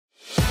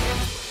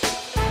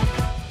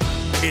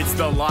It's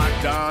the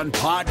Locked On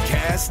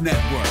Podcast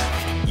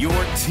Network, your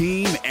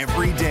team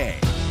every day.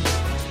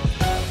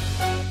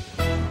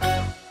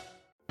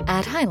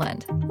 At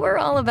Highland, we're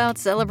all about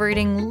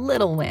celebrating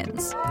little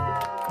wins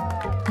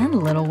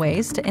and little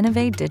ways to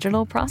innovate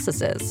digital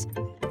processes.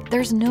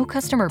 There's no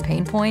customer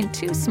pain point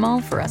too small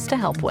for us to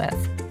help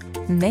with.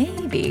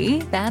 Maybe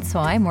that's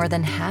why more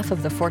than half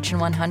of the Fortune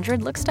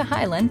 100 looks to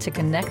Highland to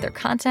connect their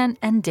content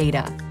and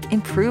data,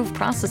 improve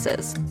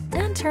processes,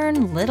 and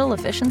turn little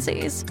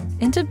efficiencies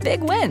into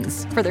big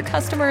wins for their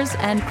customers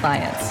and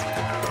clients.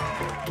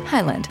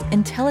 Highland,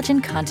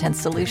 intelligent content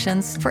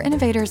solutions for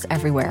innovators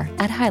everywhere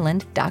at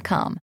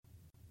highland.com.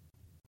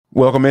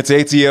 Welcome into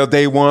ATL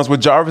Day Ones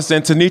with Jarvis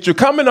and Tenitra.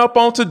 Coming up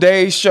on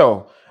today's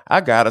show,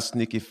 I got a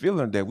sneaky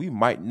feeling that we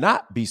might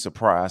not be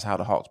surprised how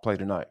the Hawks play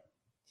tonight.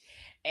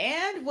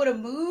 And would a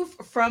move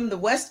from the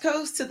West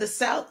Coast to the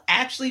South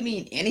actually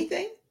mean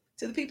anything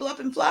to the people up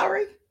in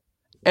Flowery?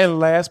 And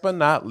last but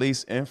not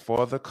least, and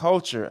for the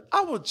culture,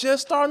 I was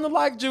just starting to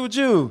like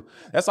Juju.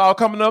 That's all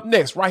coming up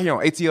next right here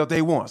on ATL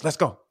Day Ones. Let's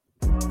go.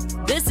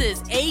 This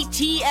is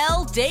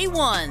ATL Day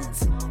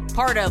Ones,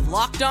 part of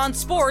Locked On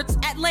Sports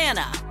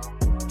Atlanta.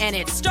 And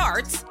it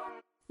starts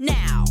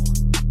now.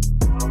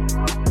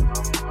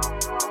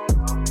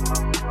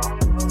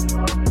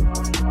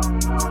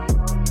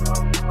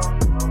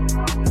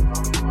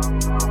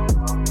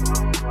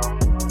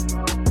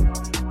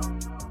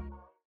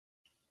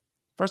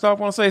 First off,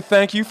 I want to say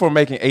thank you for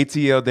making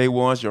ATL Day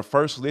Ones your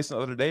first listen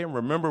of the day. And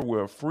remember,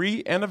 we're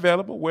free and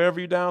available wherever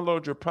you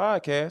download your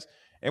podcast.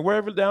 And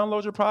wherever you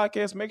download your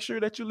podcast, make sure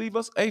that you leave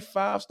us a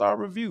 5-star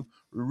review.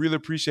 We really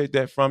appreciate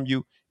that from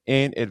you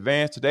in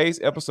advance. Today's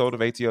episode of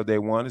ATL Day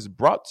One is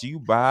brought to you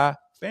by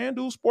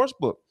FanDuel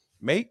Sportsbook.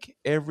 Make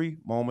every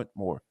moment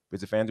more.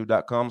 Visit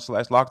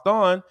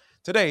FanDuel.com/lockedon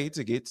today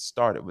to get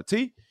started. But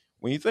T,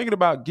 when you're thinking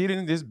about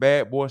getting this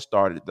bad boy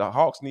started, the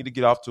Hawks need to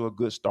get off to a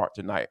good start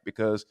tonight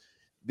because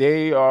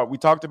we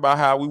talked about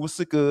how we were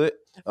so good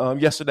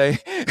yesterday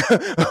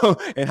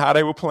and how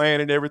they were playing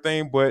and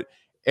everything. But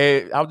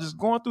I was just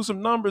going through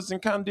some numbers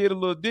and kind of did a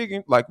little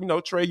digging. Like,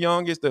 Trae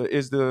Young is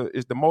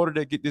the motor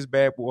that get this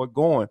bad boy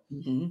going.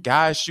 Mm-hmm.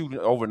 Guys shooting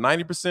over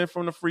 90%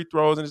 from the free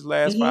throws in his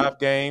last 5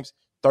 games,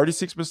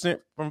 36%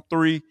 from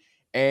 3,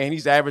 and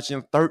he's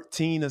averaging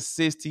 13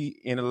 assists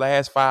in the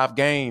last 5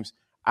 games.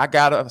 I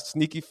got a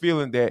sneaky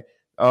feeling that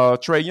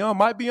Trae Young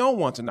might be on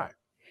one tonight.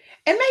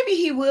 And maybe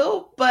he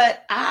will,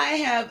 but I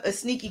have a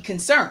sneaky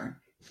concern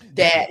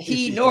that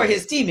he nor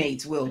his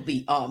teammates will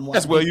be on one.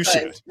 That's well you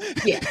should.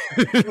 Yeah.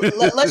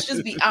 Let's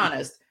just be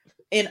honest.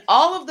 In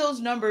all of those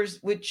numbers,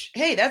 which,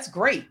 hey, that's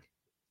great.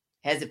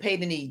 Has it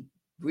paid any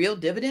real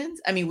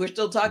dividends? I mean, we're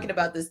still talking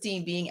about this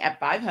team being at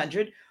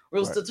 500.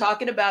 We're still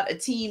talking about a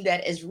team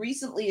that as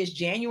recently as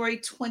January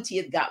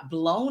 20th got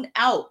blown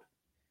out,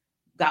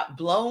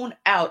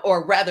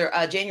 or rather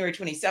January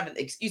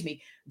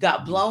 27th,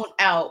 got blown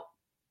out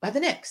by the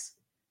Knicks.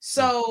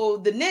 So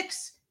the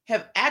Knicks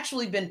have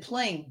actually been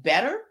playing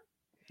better.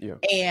 Yeah.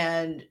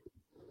 And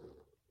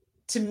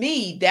to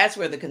me, that's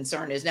where the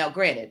concern is. Now,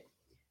 granted,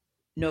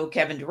 no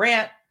Kevin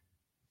Durant,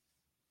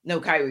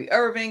 no Kyrie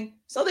Irving.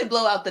 So they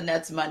blow out the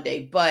Nets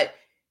Monday. But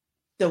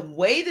the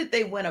way that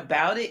they went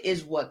about it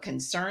is what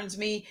concerns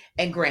me.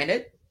 And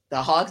granted,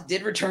 the Hawks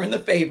did return the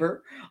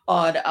favor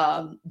on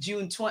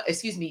January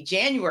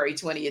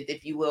 20th,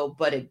 if you will.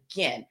 But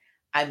again,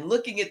 I'm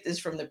looking at this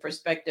from the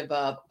perspective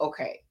of,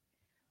 okay,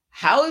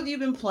 how have you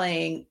been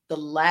playing the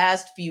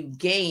last few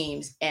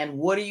games and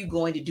what are you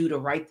going to do to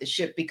right the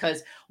ship?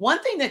 Because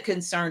one thing that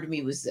concerned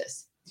me was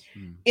this.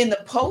 In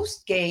the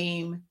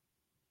post-game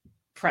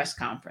press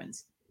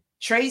conference,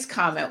 Trae's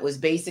comment was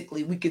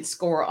basically, we could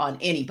score on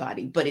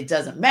anybody, but it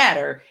doesn't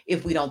matter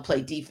if we don't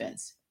play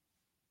defense.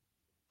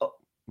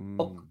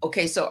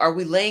 Okay, so are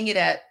we laying it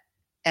at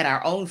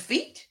our own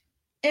feet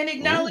and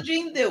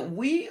acknowledging that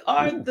we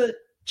are the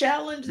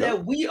challenge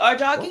that we are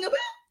talking about?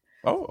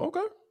 Oh,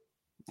 okay.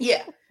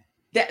 Yeah.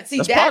 That's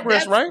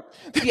progress, right?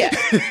 Yeah,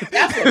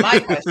 that's what my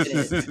question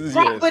is.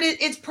 But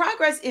it's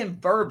progress in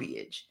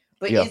verbiage.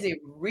 But is it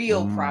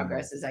real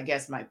progress is, I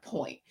guess, my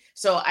point.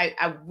 So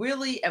I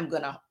really am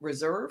going to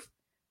reserve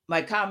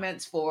my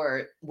comments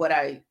for what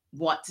I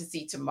want to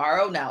see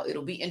tomorrow. Now,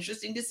 it'll be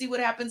interesting to see what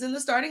happens in the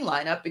starting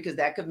lineup because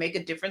that could make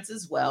a difference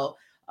as well.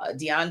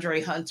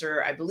 DeAndre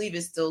Hunter, I believe,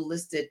 is still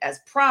listed as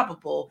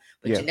probable,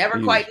 but you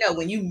never quite know.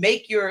 When you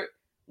make your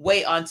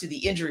way onto the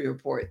injury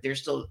report,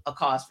 there's still a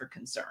cause for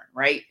concern,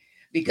 right?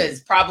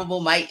 Because probable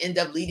might end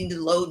up leading to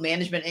load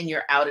management and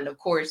you're out. And of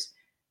course,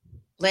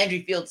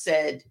 Landry Field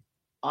said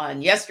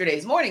on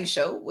yesterday's morning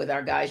show with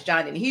our guys,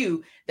 John and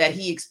Hugh, that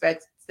he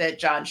expects that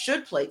John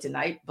should play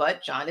tonight,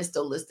 but John is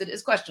still listed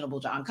as questionable,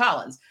 John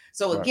Collins.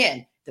 So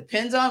again,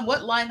 depends on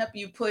what lineup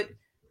you put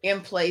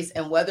in place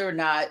and whether or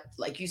not,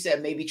 like you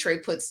said, maybe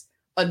Trae puts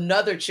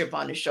another chip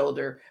on his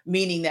shoulder,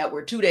 meaning that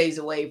we're 2 days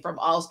away from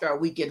All-Star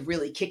Weekend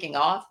really kicking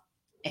off,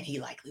 and he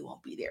likely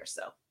won't be there.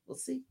 So we'll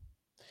see.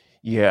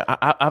 Yeah,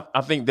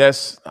 I think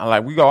that's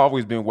like we've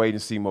always been waiting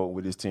to see mode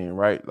with this team,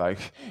 right? Like,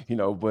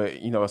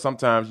 but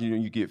sometimes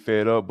you get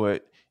fed up,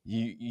 but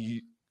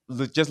you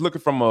just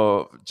looking from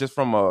a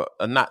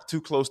not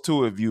too close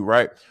to a view,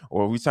 right?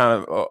 Or we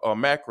kind of a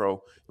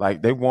macro,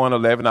 like they won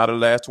 11 out of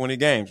the last 20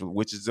 games,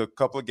 which is a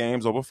couple of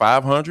games over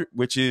 500,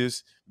 which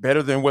is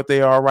better than what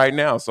they are right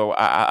now. So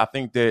I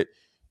think that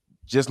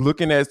just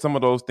looking at some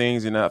of those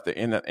things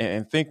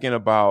and thinking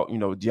about,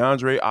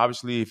 DeAndre,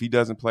 obviously, if he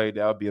doesn't play,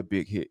 that'll be a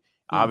big hit.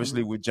 Mm-hmm.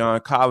 Obviously, with John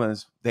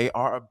Collins, they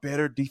are a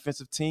better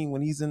defensive team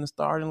when he's in the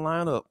starting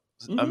lineup.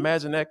 Mm-hmm.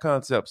 Imagine that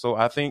concept. So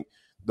I think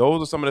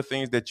those are some of the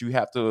things that you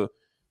have to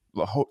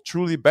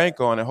truly bank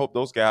on and hope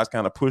those guys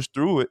kind of push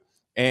through it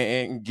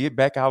and get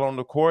back out on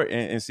the court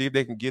and see if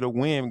they can get a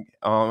win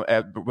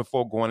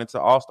before going into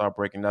All-Star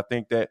break. And I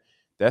think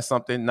that's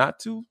something that's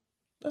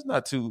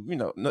not too,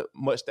 not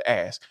much to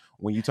ask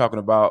when you're talking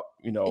about,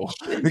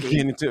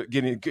 getting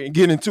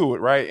into it,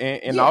 right?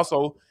 And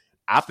also,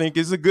 I think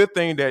it's a good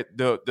thing that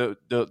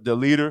the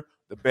leader,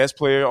 the best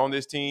player on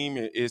this team,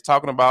 is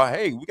talking about,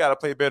 hey, we got to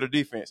play better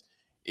defense.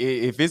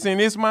 If it's in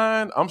his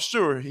mind, I'm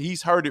sure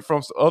he's heard it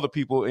from other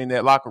people in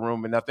that locker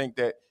room, and I think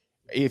that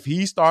if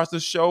he starts to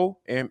show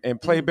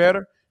and play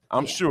better,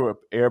 I'm sure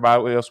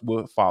everybody else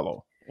will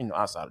follow.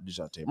 Outside of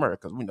DeJounte Murray,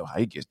 because we know how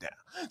he gets down.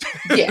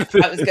 Yeah,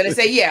 I was going to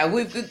say,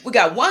 we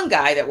got one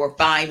guy that we're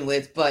fine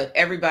with, but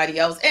everybody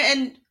else,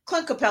 and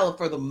Clint Capella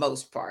for the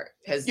most part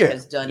has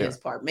done his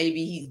part.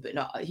 Maybe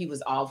he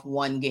was off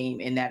one game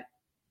in that,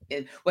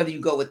 whether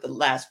you go with the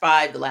last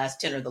 5, the last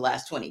 10, or the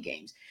last 20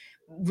 games,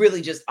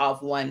 really just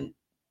off one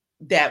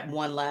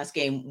last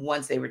game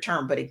once they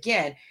returned. But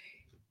again,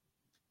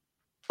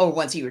 or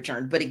once he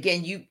returned. But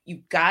again, you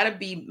got to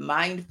be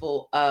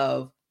mindful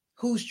of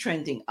who's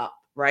trending up.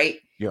 Right.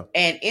 Yeah.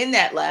 And in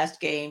that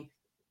last game,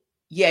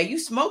 you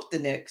smoked the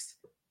Knicks,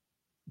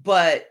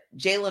 but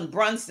Jalen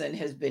Brunson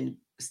has been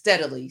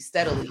steadily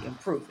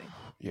improving.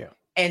 Yeah.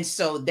 And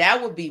so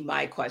that would be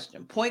my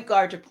question. Point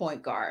guard to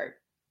point guard.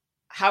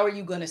 How are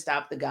you going to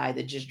stop the guy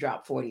that just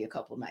dropped 40 a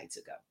couple nights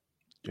ago?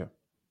 Yeah.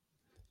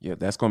 Yeah,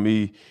 that's gonna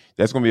be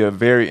a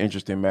very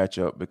interesting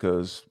matchup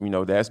because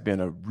that's been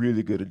a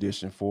really good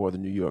addition for the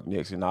New York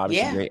Knicks, and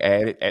obviously they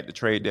added at the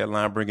trade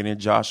deadline, bringing in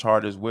Josh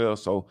Hart as well.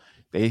 So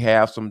they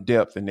have some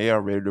depth and they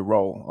are ready to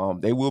roll.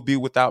 They will be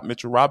without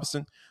Mitchell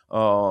Robinson,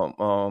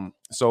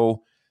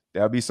 so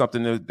that'll be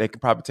something that they could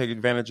probably take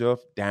advantage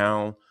of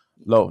down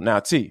low.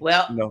 Now,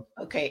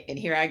 okay, and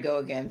here I go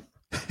again.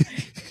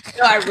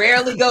 I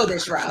rarely go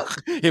this route.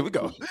 Here we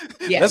go.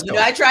 Yeah,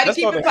 I try to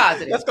keep it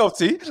positive. Let's go,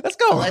 T. Let's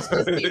go. Let's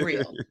just be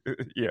real.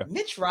 Yeah.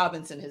 Mitch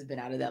Robinson has been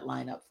out of that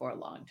lineup for a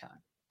long time.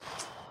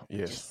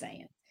 Yes. Just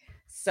saying.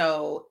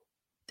 So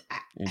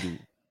Indeed.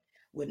 I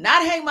would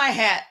not hang my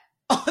hat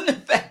on the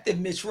fact that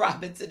Mitch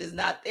Robinson is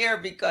not there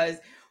because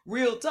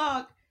real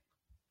talk,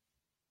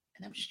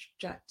 and I'm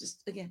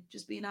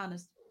just being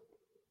honest,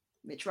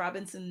 Mitch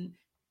Robinson,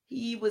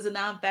 he was a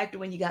non-factor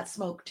when you got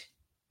smoked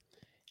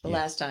the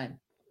last time.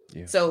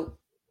 Yeah. So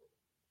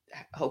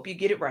I hope you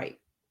get it right.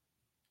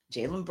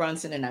 Jalen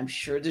Brunson, and I'm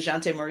sure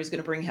DeJounte Murray is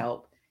going to bring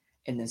help.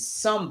 And then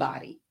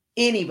somebody,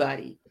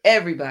 anybody,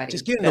 everybody,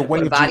 just get in the way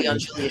of body on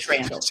Julius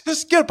Randle.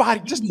 Just get a body.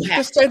 Just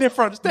stand in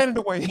front. Stand in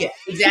the way. Yeah,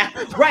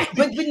 exactly. Right.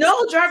 But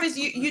no, Jarvis,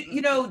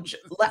 you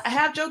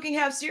half joking,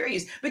 half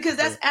serious, because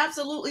that's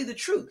absolutely the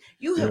truth.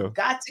 You have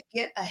got to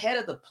get ahead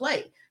of the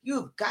play. You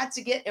have got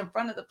to get in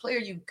front of the player.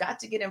 You've got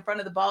to get in front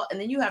of the ball. And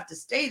then you have to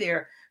stay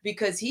there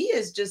because he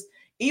is just,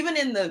 even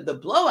in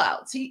the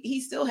blowouts, he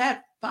still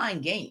had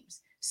fine games.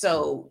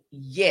 So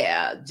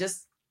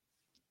that's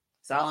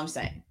all I'm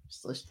saying.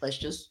 Let's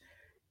just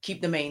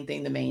keep the main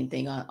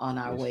thing on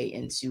our way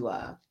into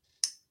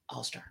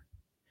All-Star.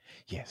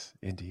 Yes,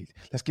 indeed.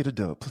 Let's get a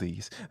dub,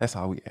 please. That's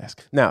all we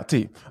ask. Now,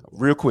 T,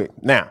 real quick.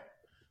 Now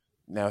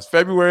it's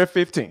February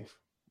 15th,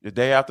 the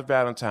day after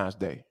Valentine's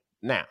Day.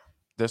 Now,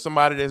 there's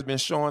somebody that's been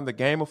showing the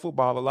game of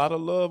football a lot of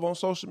love on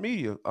social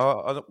media.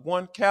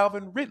 One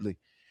Calvin Ridley.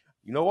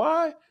 You know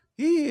why?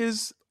 He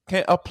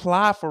can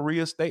apply for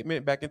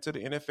reinstatement back into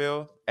the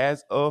NFL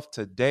as of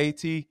today,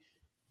 T.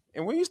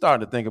 And when you start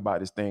to think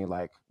about this thing,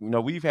 like,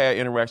 we've had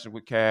interaction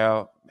with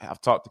Cal.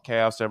 I've talked to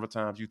Cal several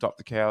times. You talked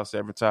to Cal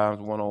several times,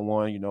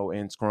 one-on-one,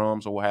 in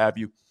scrums or what have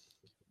you.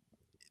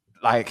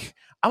 Like,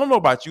 I don't know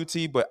about you,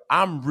 T, but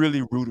I'm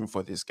really rooting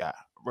for this guy.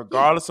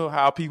 Regardless of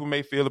how people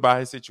may feel about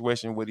his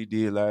situation, what he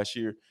did last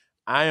year,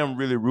 I am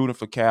really rooting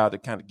for Cal to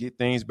kind of get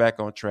things back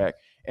on track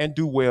and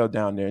do well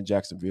down there in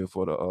Jacksonville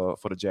for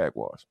the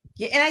Jaguars.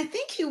 Yeah, and I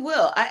think he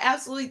will. I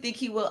absolutely think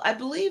he will. I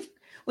believe,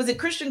 was it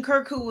Christian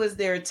Kirk who was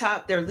their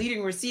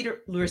leading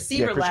receiver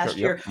last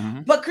year? Yep.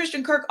 Mm-hmm. But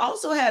Christian Kirk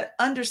also had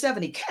under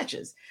 70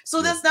 catches.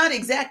 So that's not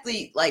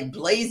exactly like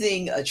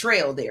blazing a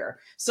trail there.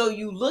 So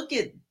you look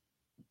at,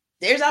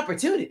 there's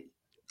opportunity.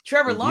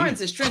 Trevor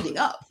Lawrence is trending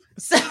up.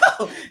 So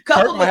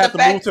Kirk might have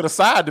to move to the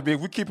side to be,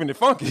 we're keeping it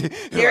funky.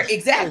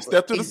 Exactly.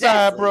 Step to the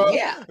side, bro.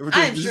 Yeah.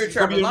 I'm sure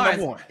Trevor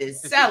Lawrence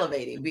is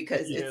salivating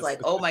because it's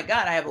like, oh my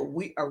God, I have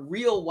a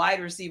real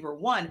wide receiver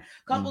one,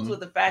 coupled with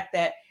the fact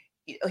that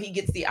he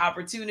gets the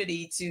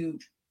opportunity to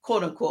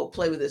quote unquote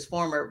play with his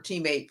former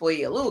teammate Foye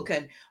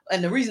Oluokun.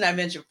 And the reason I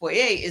mentioned Foye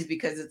is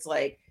because it's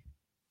like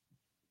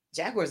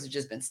Jaguars have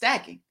just been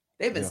stacking.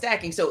 They've been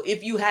stacking. So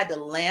if you had to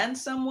land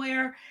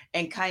somewhere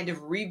and kind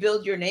of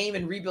rebuild your name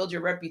and rebuild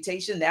your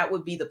reputation, that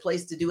would be the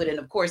place to do it. And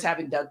of course,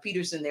 having Doug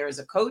Peterson there as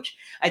a coach,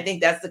 I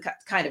think that's the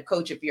kind of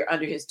coach, if you're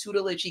under his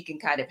tutelage, he can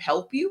kind of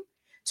help you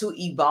to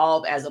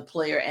evolve as a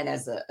player and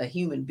as a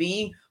human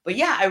being. But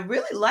yeah, I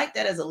really like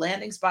that as a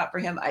landing spot for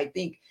him. I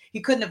think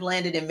he couldn't have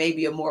landed in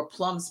maybe a more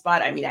plum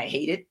spot. I mean, I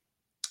hate it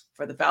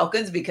for the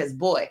Falcons because,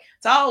 boy,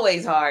 it's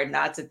always hard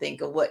not to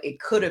think of what it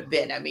could have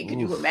been. I mean,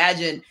 could you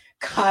imagine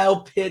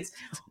Kyle Pitts,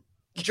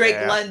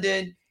 Drake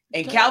London,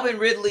 and Calvin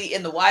Ridley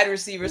in the wide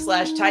receiver /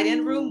 tight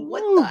end room?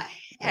 What the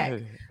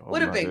heck?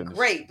 Would have been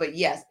great. But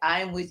yes,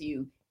 I'm with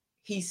you.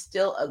 He's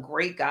still a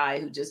great guy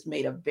who just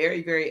made a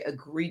very, very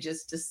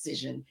egregious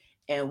decision.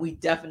 And we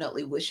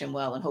definitely wish him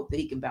well and hope that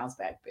he can bounce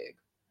back big.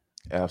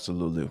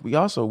 Absolutely. We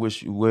also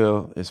wish you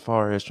well as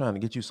far as trying to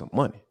get you some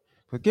money.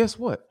 But guess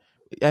what?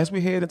 As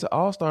we head into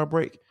All-Star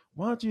break,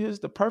 why don't you? It's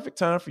the perfect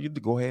time for you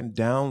to go ahead and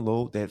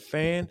download that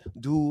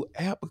FanDuel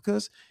app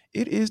because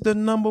it is the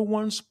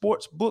 #1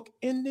 sports book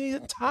in the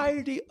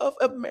entirety of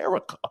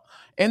America.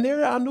 And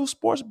they're our new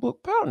sports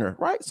book partner,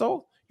 right?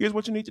 So here's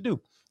what you need to do.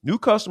 New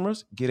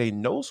customers get a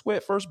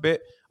no-sweat first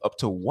bet up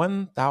to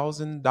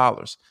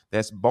 $1,000.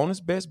 That's bonus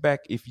bets back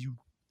if you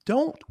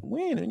don't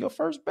win in your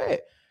first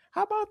bet.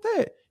 How about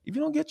that? If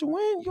you don't get your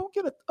win, you'll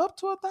get up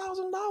to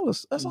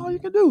 $1,000. That's all you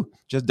can do.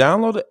 Just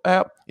download the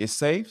app. It's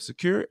safe,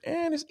 secure,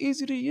 and it's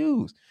easy to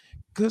use.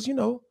 Because, you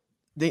know,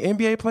 the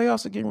NBA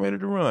playoffs are getting ready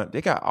to run.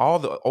 They got all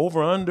the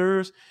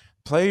over-unders,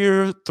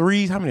 player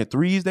threes, how many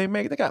threes they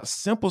make. They got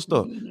simple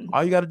stuff.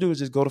 All you got to do is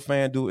just go to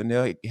FanDuel, and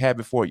they'll have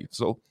it for you.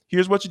 So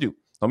here's what you do.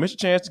 Don't miss your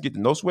chance to get the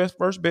no sweat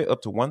first bet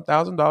up to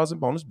 $1,000 in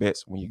bonus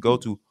bets when you go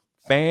to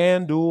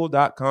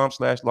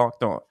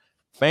FanDuel.com/lockedon.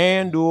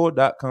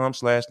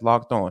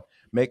 FanDuel.com/lockedon.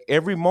 Make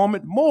every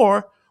moment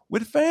more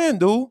with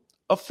FanDuel,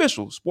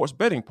 official sports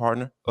betting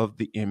partner of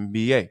the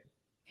NBA.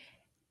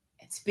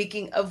 And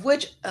speaking of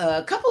which,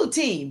 a couple of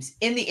teams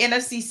in the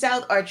NFC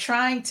South are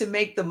trying to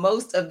make the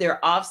most of their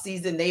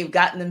offseason they've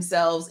gotten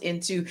themselves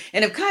into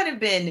and have kind of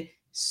been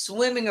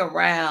swimming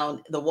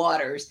around the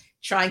waters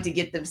trying to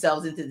get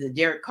themselves into the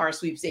Derek Carr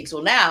sweepstakes.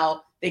 Well,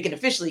 now they can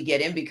officially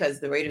get in because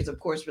the Raiders, of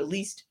course,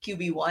 released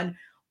QB1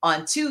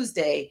 on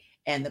Tuesday,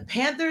 and the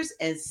Panthers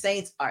and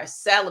Saints are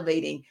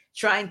salivating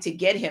trying to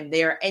get him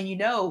there. And, you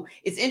know,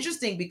 it's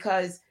interesting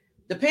because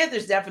the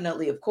Panthers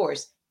definitely, of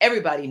course,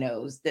 everybody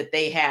knows that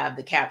they have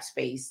the cap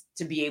space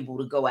to be able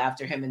to go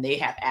after him and they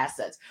have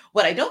assets.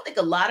 What I don't think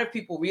a lot of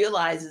people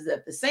realize is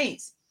that the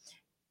Saints,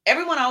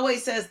 everyone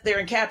always says they're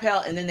in cap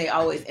hell, and then they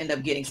always end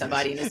up getting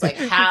somebody. And it's like,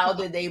 how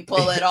did they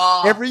pull it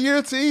off? Every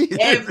year, T.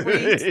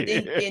 Every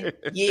stinking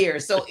year.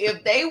 So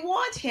if they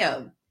want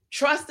him,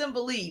 trust and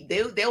believe,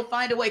 they'll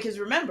find a way. Because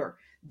remember,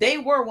 they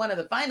were one of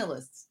the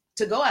finalists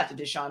to go after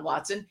Deshaun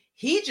Watson.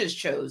 He just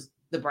chose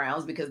the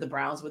Browns because the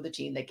Browns were the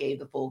team that gave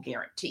the full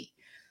guarantee.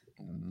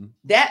 Mm-hmm.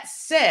 That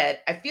said,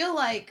 I feel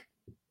like,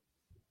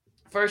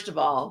 first of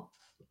all,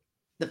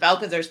 the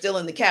Falcons are still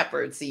in the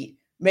catbird seat,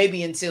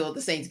 maybe until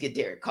the Saints get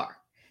Derek Carr.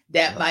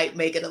 That might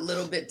make it a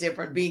little bit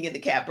different being in the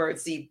catbird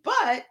seat.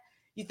 But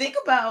you think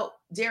about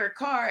Derek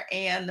Carr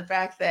and the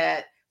fact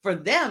that for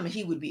them,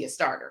 he would be a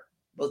starter,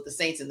 both the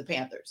Saints and the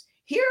Panthers.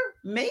 Here,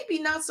 maybe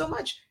not so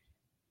much,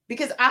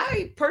 because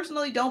I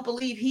personally don't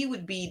believe he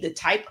would be the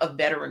type of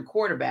veteran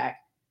quarterback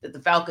that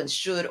the Falcons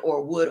should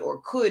or would or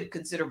could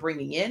consider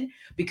bringing in,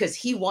 because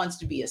he wants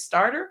to be a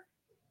starter.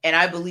 And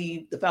I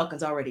believe the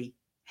Falcons already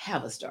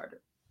have a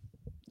starter.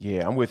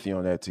 Yeah, I'm with you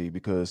on that, T,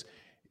 because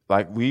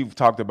like we've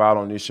talked about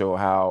on this show,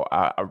 how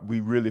we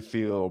really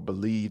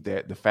believe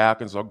that the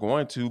Falcons are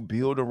going to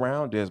build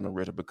around Desmond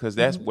Ridder, because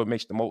that's what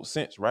makes the most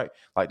sense, right?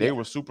 Like they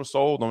were super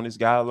sold on this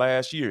guy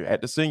last year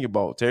at the Senior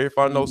Bowl. Terry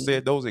Fontenot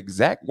said those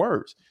exact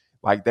words.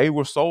 Like they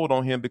were sold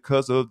on him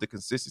because of the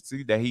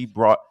consistency that he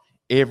brought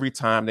every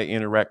time they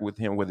interact with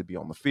him, whether it be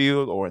on the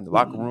field or in the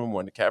locker room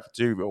or in the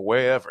cafeteria or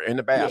wherever, in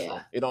the bathroom.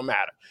 It don't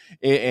matter.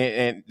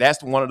 And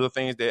that's one of the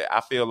things that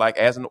I feel like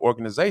as an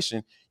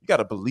organization, you got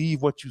to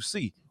believe what you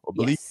see or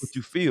believe what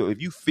you feel.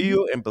 If you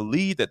feel and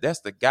believe that that's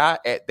the guy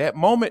at that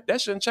moment,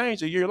 that shouldn't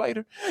change a year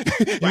later.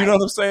 You know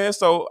what I'm saying?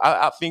 So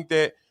I think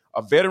that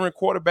a veteran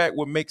quarterback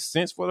would make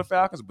sense for the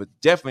Falcons, but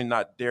definitely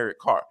not Derek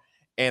Carr.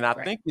 And I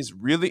think it's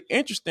really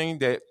interesting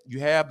that you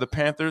have the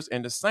Panthers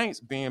and the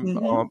Saints being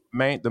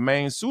the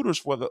main suitors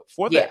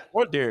for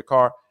Derek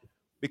Carr,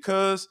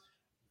 because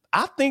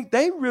I think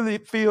they really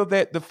feel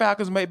that the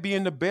Falcons may be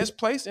in the best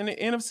place in the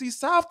NFC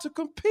South to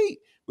compete,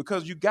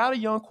 because you got a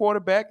young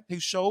quarterback who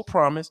showed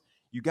promise.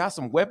 You got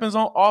some weapons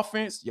on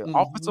offense. Your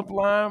offensive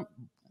line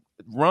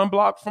run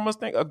block from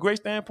a great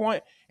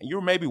standpoint, and you're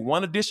maybe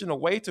one addition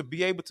away to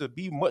be able to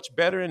be much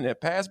better in the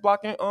pass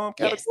blocking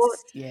category.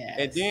 Yes.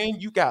 And then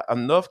you got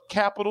enough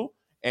capital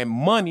and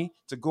money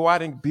to go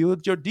out and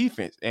build your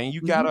defense. And you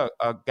got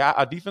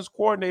a defense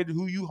coordinator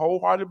who you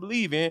wholeheartedly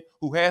believe in,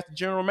 who has the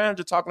general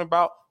manager talking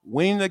about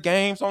winning the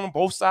games on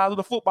both sides of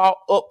the football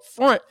up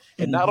front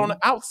and not on the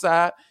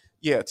outside.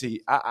 Yeah,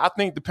 T, I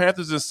think the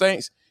Panthers and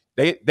Saints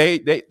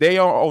they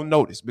are on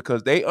notice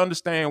because they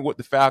understand what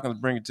the Falcons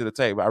bring to the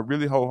table. I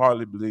really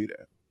wholeheartedly believe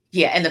that.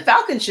 Yeah, and the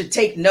Falcons should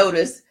take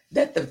notice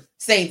that the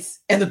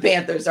Saints and the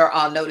Panthers are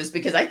on notice,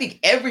 because I think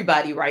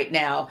everybody right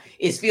now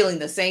is feeling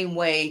the same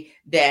way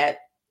that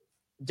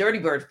Dirty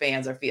Bird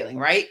fans are feeling,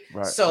 right?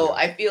 So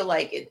I feel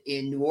like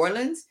in New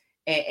Orleans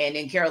and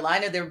in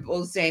Carolina, they're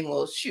both saying,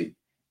 well, shoot,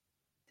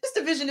 this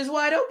division is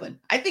wide open.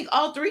 I think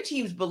all three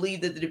teams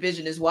believe that the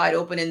division is wide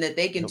open and that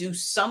they can do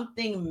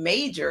something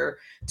major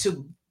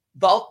to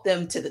vault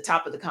them to the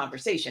top of the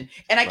conversation.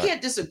 And I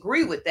can't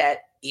disagree with that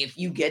if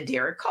you get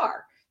Derek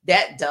Carr.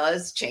 That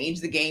does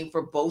change the game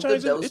for both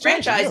of those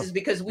franchises,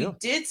 because we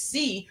did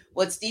see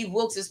what Steve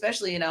Wilkes,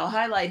 especially, and I'll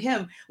highlight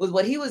him, with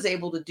what he was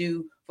able to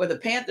do for the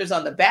Panthers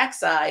on the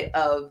backside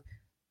of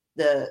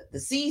the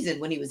season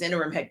when he was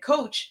interim head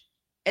coach.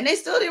 And they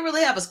still didn't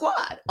really have a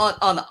squad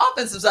on the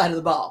offensive side of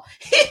the ball.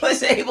 He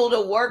was able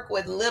to work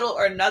with little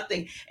or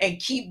nothing and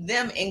keep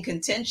them in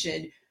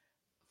contention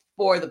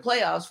for the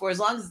playoffs for as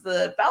long as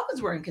the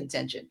Falcons were in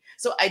contention.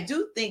 So I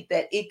do think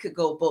that it could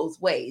go both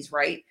ways,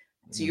 right?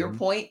 To your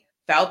point,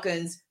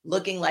 Falcons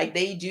looking like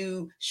they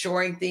do,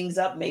 shoring things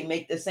up, may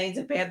make the Saints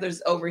and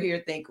Panthers over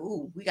here think,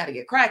 ooh, we got to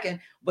get cracking.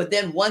 But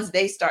then once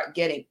they start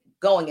getting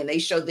going and they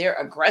show their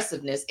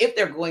aggressiveness, if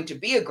they're going to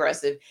be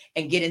aggressive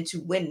and get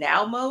into win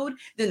now mode,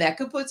 then that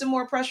could put some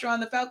more pressure on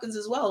the Falcons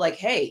as well. Like,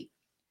 hey,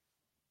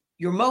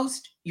 your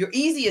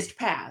easiest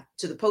path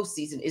to the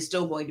postseason is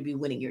still going to be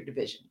winning your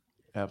division.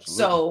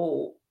 Absolutely.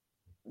 So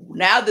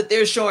now that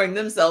they're shoring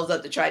themselves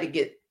up to try to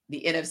get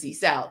the NFC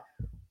South,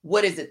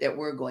 what is it that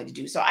we're going to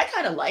do? So I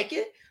kind of like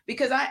it,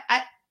 because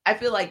I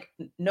feel like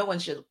no one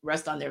should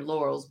rest on their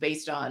laurels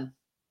based on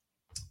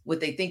what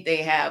they think they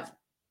have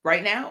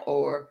right now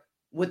or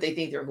what they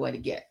think they're going to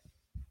get.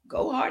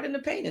 Go hard in the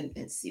paint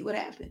and see what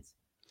happens.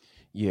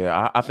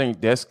 Yeah, I think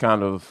that's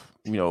kind of,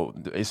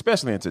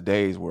 especially in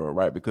today's world,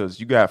 right? Because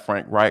you got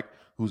Frank Reich,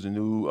 who's a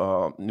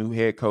new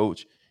head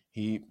coach.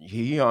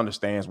 He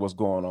understands what's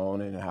going on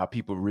and how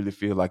people really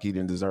feel like he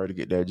didn't deserve to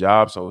get that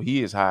job. So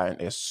he is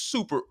hiring a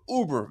super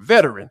uber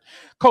veteran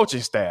coaching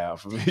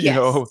staff,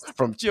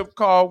 from Chip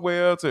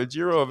Caldwell to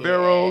Jiro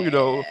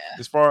Avero,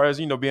 as far as,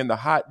 being the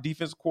hot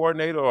defense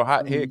coordinator or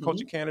hot head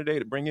coaching candidate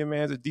to bring him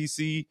in as a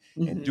DC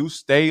and Deuce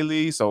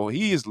Staley. So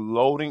he is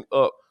loading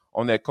up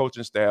on that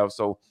coaching staff.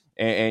 So,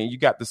 and you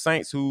got the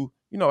Saints who,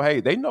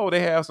 hey, they know they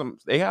have some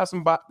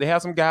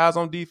guys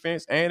on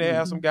defense and they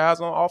have some guys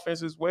on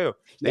offense as well.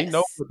 They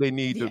know what they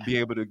need to be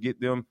able to get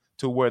them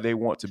to where they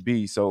want to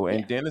be. So,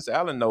 and Dennis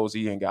Allen knows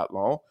he ain't got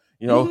long,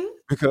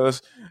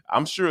 because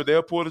I'm sure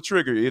they'll pull the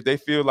trigger if they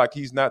feel like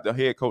he's not the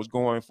head coach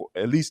going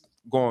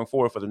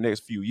forward for the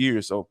next few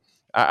years. So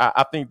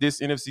I think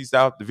this NFC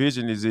South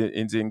division is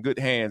in good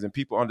hands, and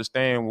people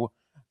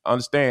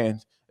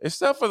understand,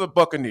 except for the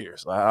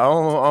Buccaneers. Like,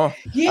 I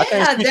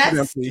can't speak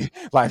to them,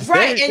 like,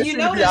 right. And you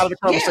know, out of the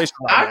conversation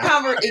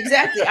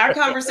our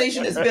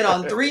conversation has been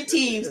on three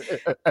teams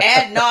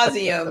ad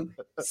nauseum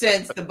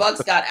since the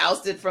Bucs got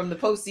ousted from the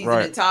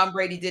postseason and Tom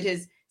Brady did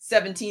his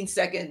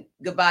 17-second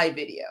goodbye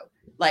video.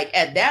 Like,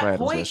 at that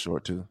point, was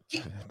short too,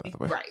 by the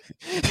way. Right,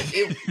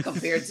 it,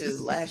 compared to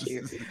last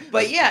year.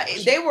 But yeah,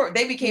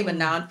 they became a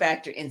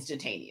non-factor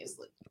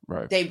instantaneously.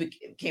 Right. They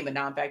became a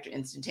non-factor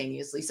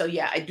instantaneously. So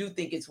yeah, I do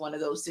think it's one of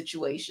those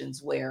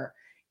situations where,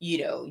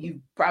 you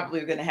probably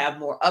are going to have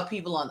more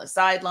upheaval on the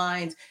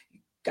sidelines,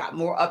 got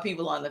more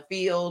upheaval on the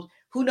field.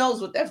 Who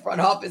knows what that front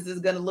office is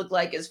going to look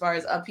like as far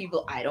as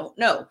upheaval? I don't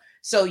know.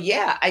 So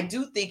yeah, I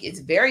do think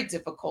it's very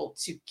difficult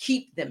to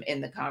keep them in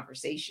the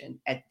conversation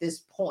at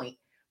this point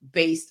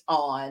based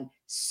on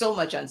so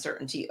much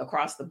uncertainty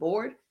across the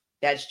board.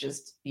 That's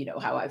just,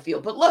 how I feel.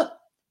 But look,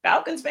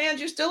 Falcons fans,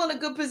 you're still in a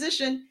good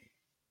position.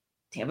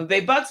 Tampa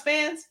Bay Bucs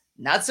fans,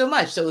 not so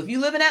much. So if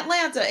you live in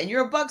Atlanta and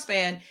you're a Bucs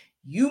fan,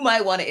 you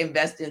might want to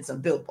invest in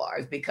some Built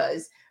Bars,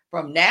 because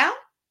from now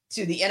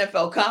to the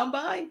NFL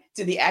Combine,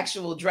 to the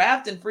actual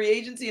draft and free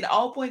agency and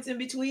all points in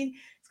between,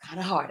 it's kind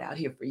of hard out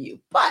here for you.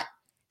 But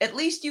at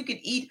least you can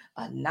eat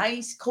a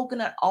nice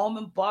coconut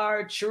almond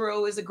bar.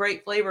 Churro is a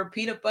great flavor,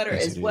 peanut butter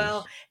as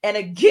well. And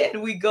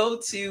again, we go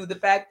to the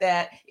fact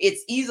that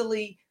it's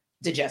easily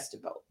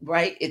digestible,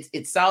 right?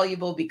 It's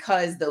soluble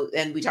because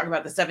and we talk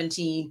about the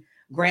 17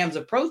 grams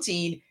of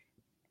protein.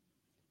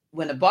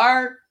 When a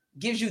bar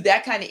gives you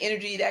that kind of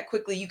energy that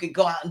quickly, you could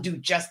go out and do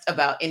just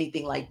about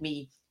anything, like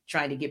me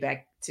trying to get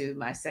back to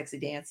my sexy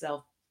dance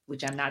self,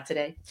 which I'm not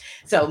today.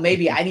 So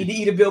maybe I need to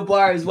eat a Built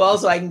Bar as well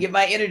so I can get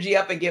my energy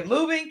up and get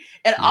moving.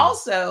 And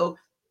also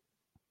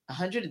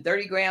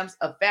 130 grams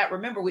of fat.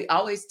 Remember, we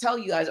always tell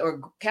you guys,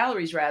 or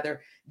calories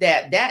rather,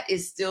 that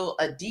is still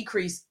a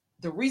decrease.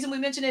 The reason we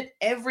mention it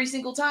every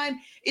single time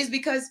is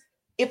because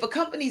if a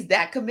company's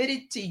that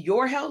committed to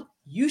your health,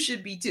 you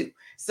should be too.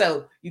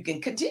 So you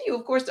can continue,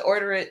 of course, to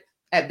order it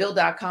at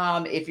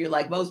Build.com if you're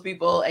like most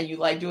people and you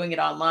like doing it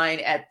online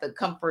at the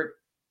comfort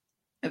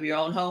of your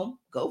own home.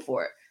 Go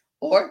for it.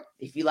 Or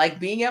if you like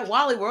being at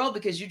Wally World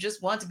because you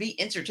just want to be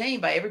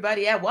entertained by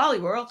everybody at Wally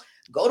World,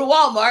 go to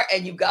Walmart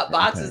and you've got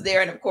boxes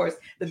there. And of course,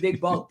 the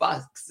big bulk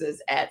boxes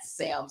at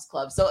Sam's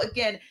Club. So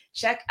again,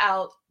 check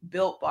out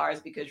Built Bars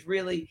because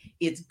really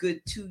it's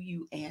good to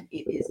you and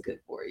it is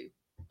good for you.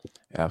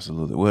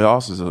 Absolutely. What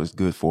also is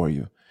good for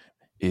you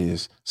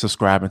is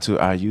subscribing to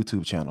our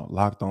YouTube channel,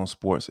 Locked On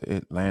Sports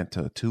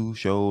Atlanta, 2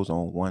 shows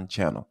on 1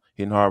 channel,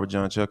 Hitting Hard with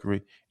John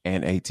Chuckery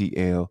and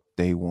ATL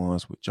Day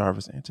Ones with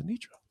Jarvis and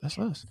Tenitra. That's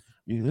us.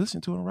 You're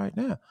listening to them right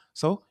now.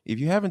 So if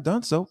you haven't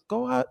done so,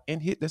 go out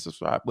and hit that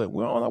subscribe button.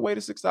 We're on our way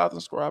to 6,000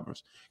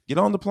 subscribers. Get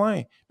on the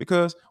plane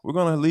because we're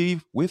going to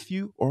leave with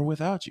you or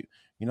without you.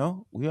 You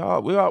know,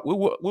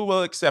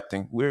 we're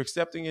accepting. We're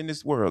accepting in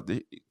this world.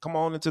 Come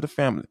on into the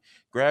family.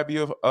 Grab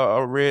you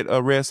a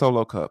red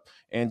Solo cup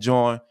and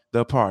join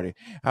the party.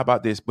 How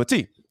about this? But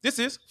this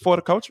is For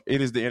the Culture.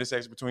 It is the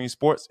intersection between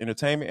sports,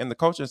 entertainment, and the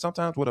culture, and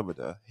sometimes whatever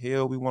the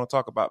hell we want to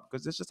talk about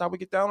because it's just how we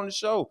get down on the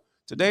show.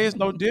 Today is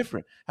no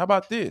different. How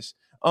about this?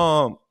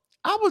 I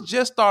was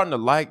just starting to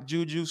like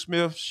Juju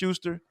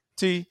Smith-Schuster.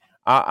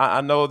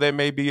 I know that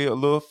may be a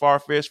little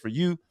far-fetched for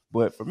you,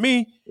 but for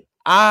me,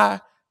 I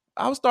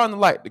was starting to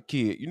like the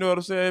kid. You know what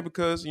I'm saying?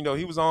 Because he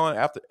was on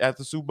after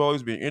the Super Bowl. He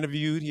was being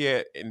interviewed. He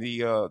had, and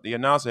the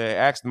announcer had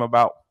asked him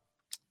about,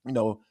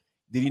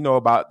 did he know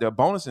about the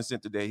bonus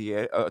incentive that he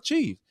had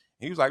achieved?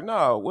 And he was like,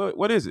 "No,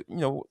 what is it?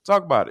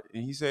 Talk about it."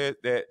 And he said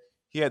that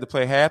he had to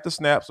play half the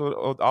snaps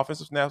or the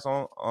offensive snaps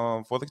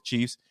on for the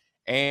Chiefs,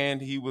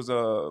 and he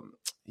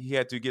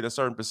had to get a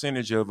certain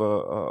percentage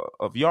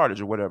of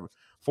yardage or whatever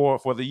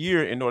for the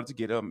year in order to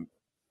get $1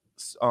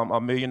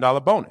 million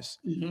bonus.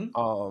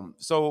 Mm-hmm.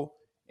 So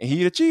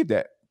he achieved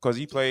that because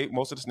he played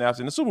most of the snaps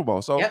in the Super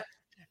Bowl. So yep.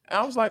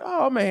 I was like,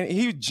 oh man,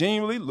 he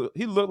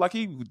looked like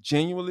he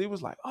genuinely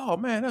was like, oh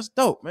man, that's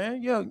dope,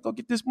 man. Yeah, go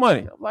get this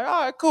money. I'm like,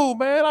 all right, cool,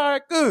 man. All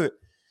right, good.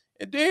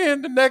 And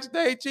then the next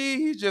day,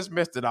 he just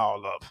messed it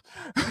all up.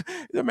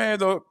 The man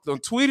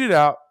tweeted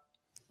out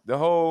the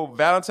whole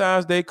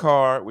Valentine's Day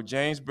card with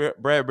James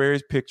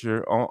Bradbury's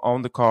picture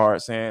on the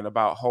card saying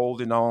about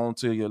holding on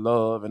to your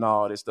love and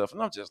all this stuff.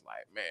 And I'm just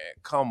like, man,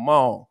 come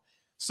on.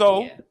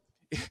 So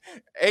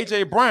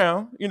A.J.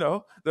 Brown,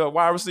 the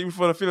wide receiver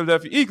for the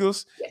Philadelphia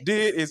Eagles,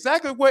 did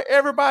exactly what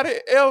everybody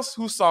else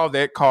who saw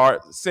that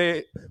card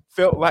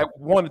felt like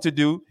wanted to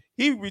do.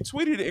 He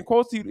retweeted it in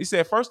quotes. He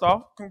said, first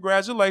off,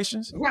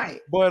 congratulations.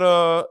 Right.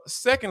 But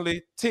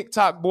secondly,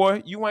 TikTok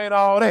boy, you ain't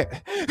all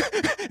that.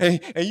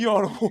 and you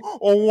on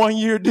 1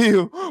 year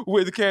deal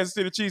with the Kansas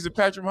City Chiefs, and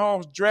Patrick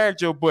Mahomes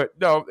dragged your butt,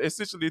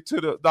 essentially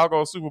to the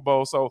doggone Super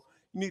Bowl. So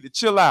you need to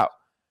chill out.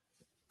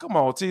 Come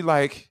on, T.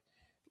 Like,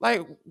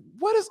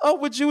 what is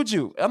up with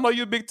Juju? I know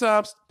you're a big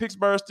time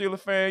Pittsburgh Steelers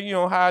fan. You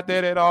don't hide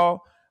that at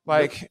all.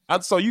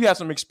 So you have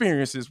some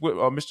experiences with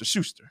Mr.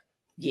 Schuster.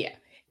 Yeah.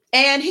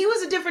 And he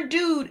was a different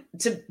dude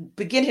to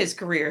begin his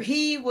career.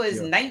 He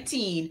was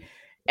 19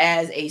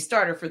 as a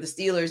starter for the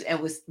Steelers and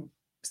was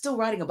still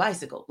riding a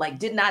bicycle,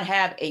 did not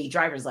have a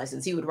driver's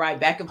license. He would ride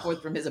back and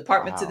forth from his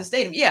apartment to the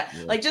stadium. Yeah,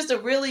 just a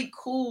really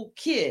cool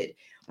kid.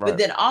 Right. But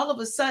then all of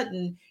a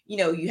sudden,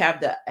 you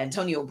have the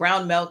Antonio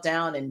Brown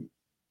meltdown and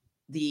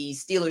the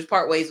Steelers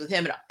part ways with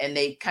him and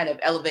they kind of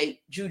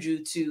elevate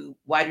Juju to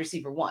wide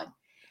receiver 1.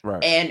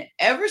 Right. And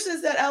ever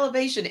since that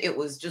elevation, it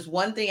was just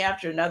one thing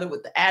after another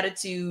with the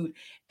attitude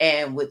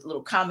and with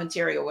little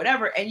commentary or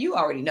whatever. And you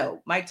already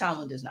know Mike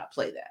Tomlin does not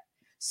play that.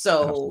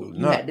 So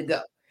you had to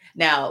go.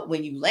 Now,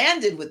 when you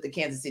landed with the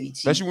Kansas City Chiefs,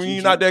 especially when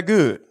you're not that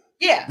good.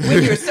 Yeah,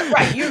 when you're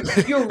right,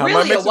 you're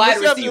really a wide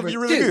receiver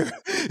too.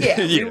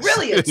 Yeah, you're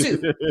really a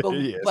 2.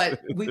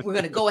 But we're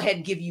going to go ahead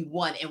and give you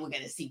 1, and we're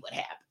going to see what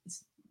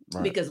happens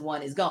because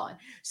 1 is gone.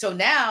 So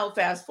now,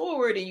 fast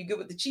forward, and you get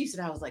with the Chiefs,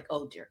 and I was like,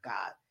 oh dear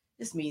God.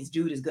 This means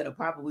dude is going to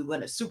probably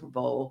win a Super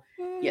Bowl,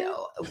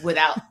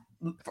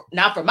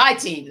 not for my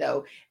team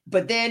though.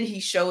 But then he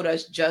showed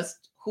us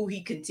just who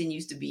he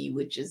continues to be,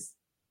 which is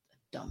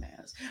a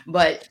dumbass.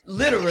 But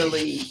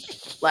literally,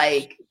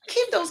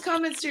 keep those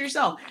comments to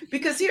yourself.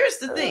 Because here's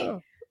the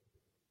thing.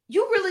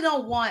 You really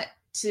don't want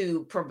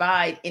to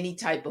provide any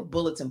type of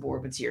bulletin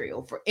board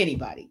material for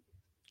anybody.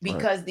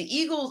 Because the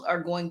Eagles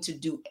are going to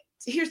do,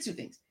 here's 2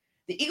 things.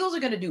 The Eagles are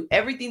going to do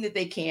everything that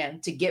they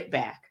can to get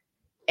back.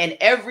 And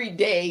every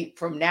day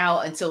from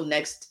now until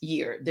next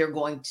year, they're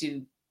going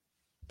to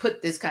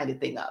put this kind of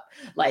thing up.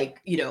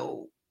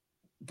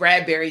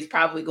 Bradbury's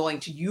probably going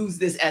to use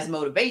this as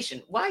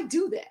motivation. Why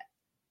do that?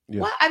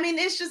 Yeah. Why? I mean,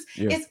 it's just,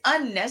 it's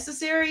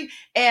unnecessary.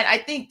 And I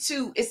think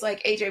too, it's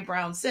like AJ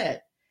Brown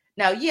said.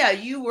 Now,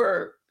 you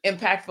were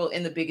impactful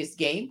in the biggest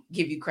game.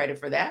 Give you credit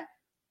for that.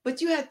 But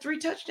you had 3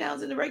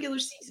 touchdowns in the regular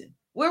season.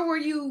 Where were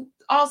you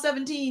all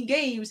 17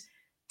 games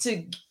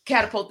to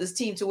catapult this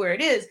team to where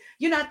it is?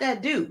 You're not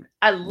that dude.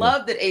 I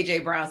love that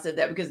AJ Brown said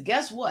that because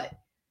guess what?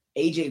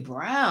 AJ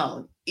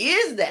Brown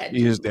is that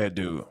dude. He is that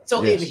dude.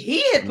 So if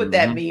he had put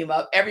that meme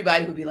up,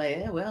 everybody would be like,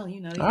 all right,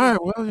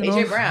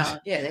 AJ Brown.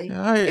 Yeah, they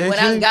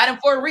went out and got him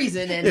for a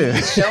reason and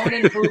he's shown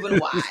and proven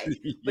why.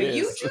 But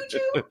you, Juju,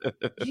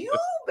 you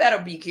better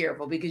be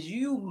careful because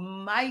you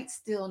might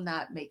still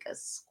not make a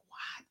squat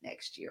squad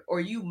next year, or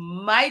you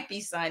might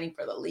be signing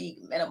for the league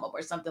minimum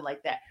or something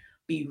like that.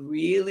 Be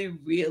really,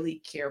 really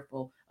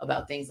careful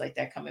about things like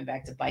that coming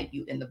back to bite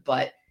you in the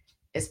butt,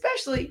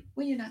 especially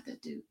when you're not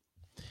that dude.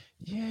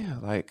 Yeah,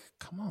 like,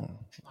 come on.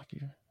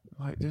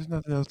 Like there's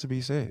nothing else to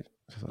be said.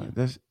 It's like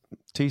this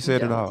T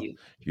said it all.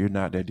 You're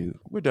not that dude.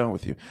 We're done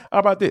with you. How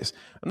about this?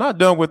 I'm not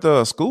done with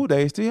school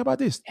days, T. How about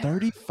this?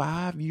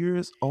 35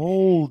 years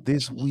old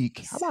this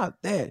week. How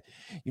about that?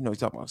 You know, you're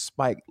talking about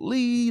Spike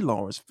Lee,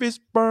 Lawrence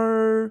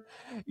Fishburne,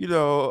 you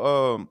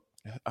know,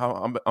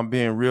 I'm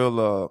being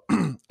real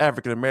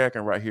African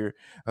American right here.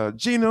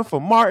 Gina for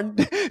Martin.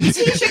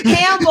 Tisha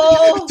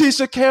Campbell.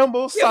 Tisha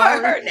Campbell.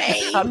 Sorry. Her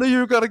name. I knew you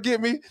were gonna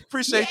get me.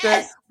 Appreciate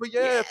that. But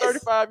yeah,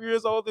 35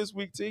 years old this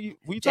week, T.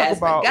 We talk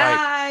about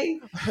Guy,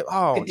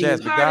 like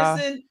Jasmine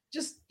Guy.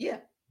 Just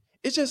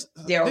It's just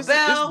Daryl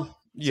Bell.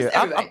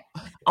 I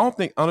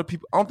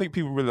don't think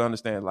people really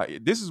understand.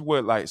 Like this is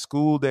what like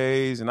school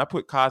days, and I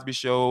put Cosby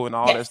Show and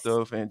all that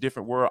stuff and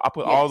different world. I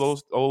put all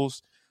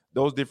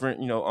those different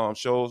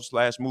shows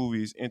 /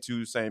 movies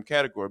into the same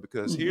category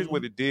because here's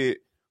what it did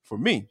for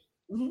me.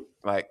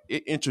 Like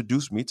it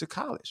introduced me to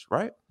college,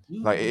 right?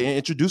 Like it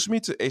introduced me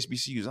to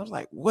HBCUs. I was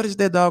like, what is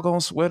that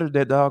doggone sweater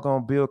that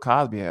doggone Bill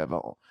Cosby have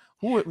on?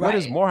 What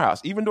is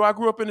Morehouse? Even though I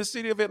grew up in the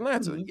city of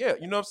Atlanta, yeah,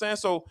 you know what I'm saying?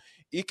 So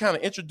it kind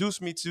of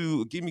introduced me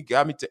to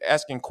got me to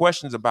asking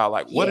questions about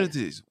like, what is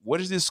this? What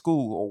is this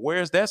school? Or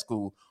where is that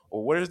school?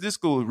 Or where is this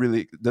school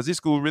really? Does this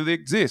school really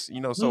exist?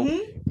 You know, so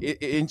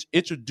it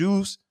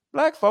introduced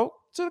Black folk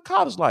to the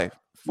college life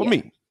for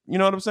me. You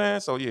know what I'm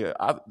saying? So yeah,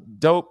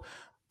 dope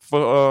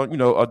for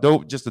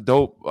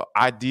dope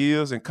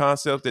ideas and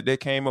concepts that they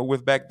came up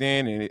with back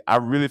then, and I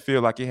really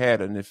feel like it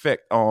had an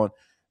effect on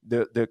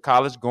the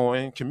college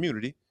going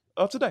community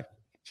of today.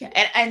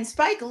 Yeah, and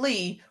Spike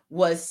Lee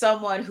was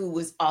someone who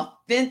was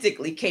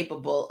authentically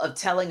capable of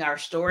telling our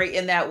story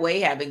in that way,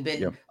 having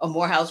been a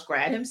Morehouse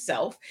grad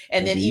himself,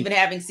 and then even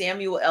having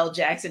Samuel L.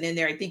 Jackson in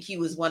there. I think he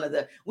was one of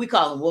we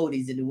call them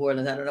Wodies in New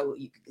Orleans. I don't know,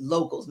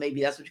 locals,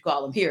 maybe that's what you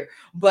call them here.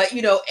 But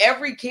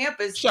every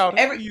campus,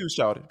 you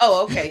shouted.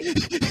 Oh, okay.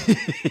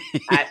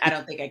 I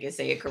don't think I can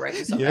say it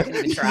correctly, so I'm not going to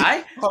even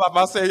try. Hold on,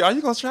 I say, are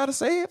you going to try to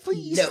say it,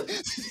 please? No,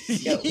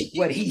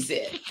 what he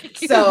said.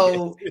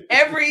 So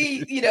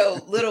every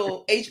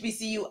little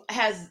HBCU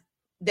has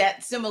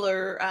that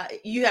similar,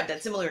 you have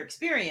that similar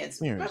experience,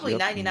 probably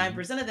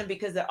 99% of them,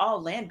 because they're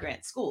all land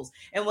grant schools.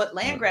 And what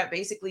land grant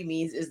basically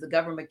means is the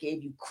government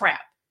gave you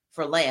crap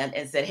for land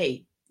and said,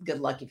 hey, good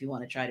luck if you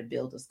want to try to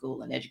build a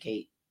school and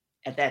educate.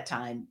 At that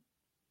time,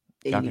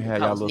 y'all can have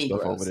y'all little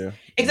stuff over there.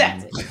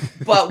 Exactly.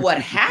 But what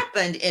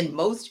happened in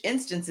most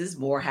instances,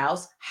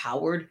 Morehouse,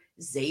 Howard,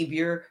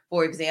 Xavier,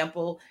 for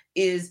example,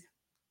 is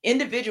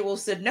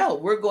individuals said, no,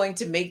 we're going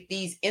to make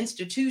these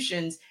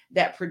institutions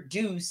that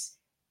produce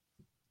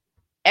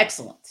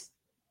excellence.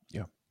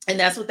 Yeah. And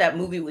that's what that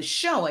movie was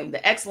showing,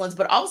 the excellence,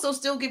 but also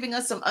still giving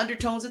us some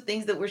undertones of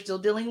things that we're still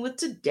dealing with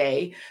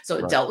today. So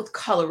it dealt with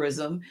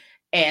colorism.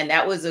 And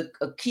that was a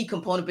key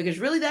component because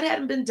really that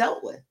hadn't been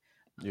dealt with.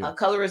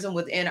 Colorism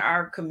within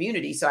our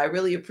community. So I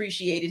really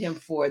appreciated him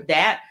for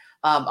that.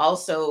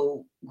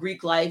 Also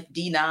Greek life,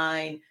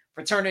 D9,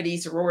 fraternity,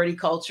 sorority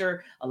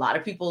culture. A lot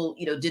of people,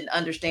 didn't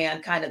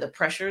understand kind of the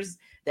pressures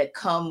that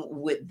come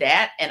with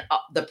that and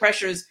the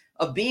pressures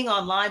of being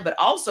online, but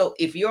also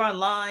if you're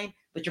online,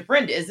 but your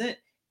friend isn't,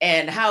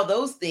 and how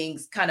those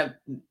things kind of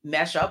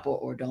mesh up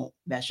or don't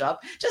mesh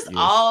up. Just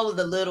all of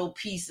the little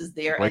pieces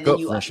there. Break and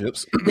then up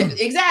friendships.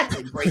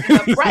 Exactly. Breaking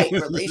up, right.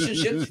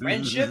 Relationships,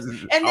 friendships.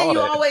 And then you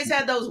always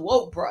had those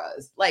woke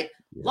bros. Like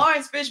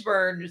Lawrence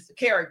Fishburne's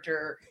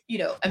character,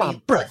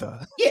 My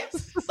brother.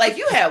 Yes. Like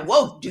you had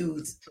woke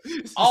dudes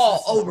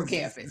all over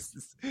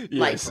campus.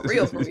 Like for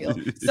real.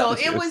 So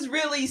it was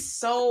really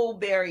so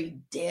very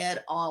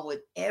dead on with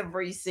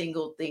every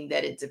single thing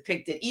that it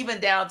depicted, even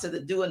down to the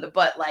doing the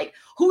butt. Like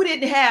who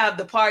didn't have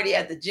the party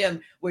at the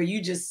gym where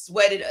you just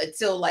sweated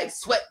until like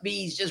sweat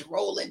beads just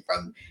rolling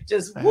from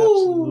just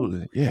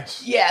Absolutely.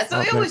 Yes. Yeah. So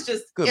it was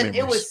just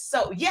it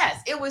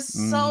was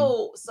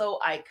so so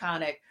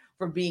iconic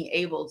for being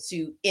able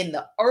to, in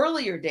the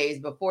earlier days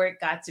before it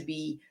got to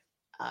be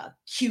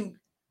cute,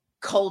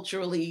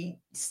 culturally,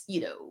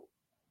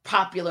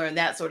 popular and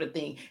that sort of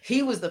thing.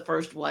 He was the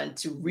first one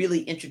to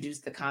really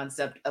introduce the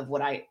concept of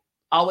what I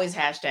always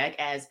hashtag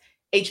as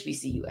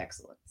HBCU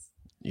excellence.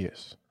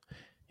 Yes,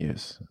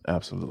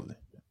 absolutely.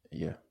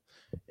 Yeah.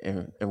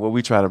 And what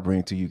we try to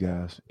bring to you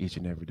guys each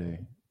and every day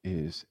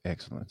is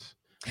excellence.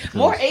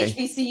 More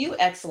HBCU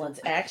excellence,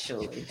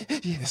 actually.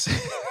 Yes.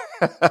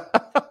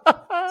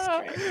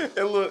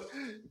 And look,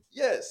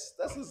 yes,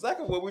 that's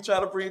exactly what we try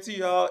to bring to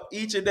y'all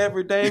each and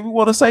every day. We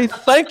want to say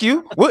thank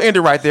you. We'll end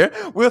it right there.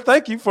 We'll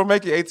thank you for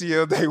making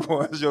ATL Day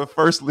One your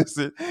first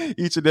listen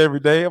each and every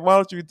day. And why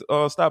don't you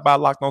stop by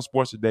Locked On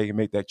Sports today and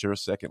make that your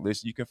second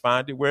listen? You can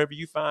find it wherever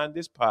you find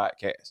this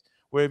podcast.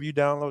 Wherever you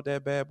download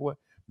that bad boy,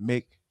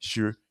 make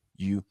sure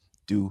you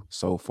do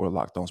so for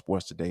Locked On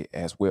Sports today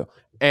as well.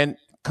 And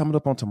coming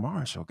up on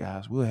tomorrow's show,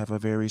 guys, we'll have a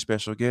very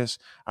special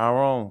guest.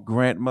 Our own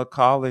Grant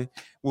McCauley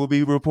will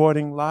be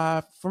reporting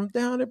live from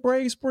down at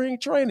Brave Spring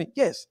Training.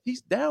 Yes,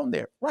 he's down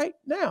there right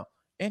now,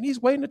 and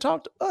he's waiting to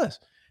talk to us.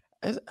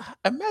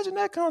 Imagine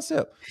that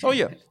concept. So,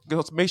 yeah,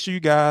 make sure you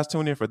guys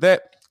tune in for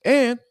that.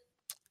 And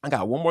I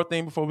got one more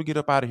thing before we get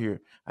up out of here.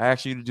 I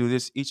ask you to do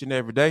this each and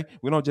every day.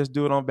 We don't just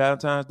do it on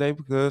Valentine's Day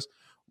because,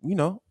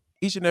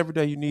 each and every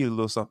day you need a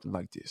little something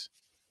like this.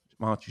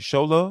 Why don't you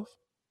show love,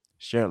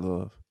 share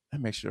love,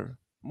 and make sure,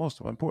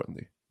 most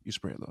importantly, you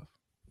spread love.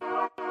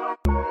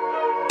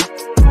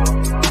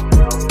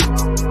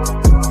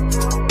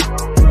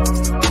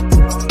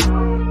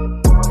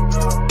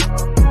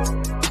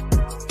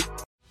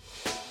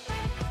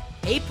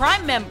 Hey,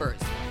 Prime members,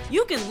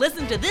 you can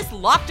listen to this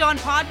Locked On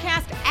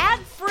podcast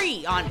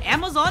ad-free on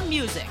Amazon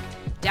Music.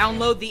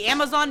 Download the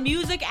Amazon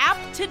Music app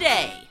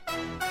today.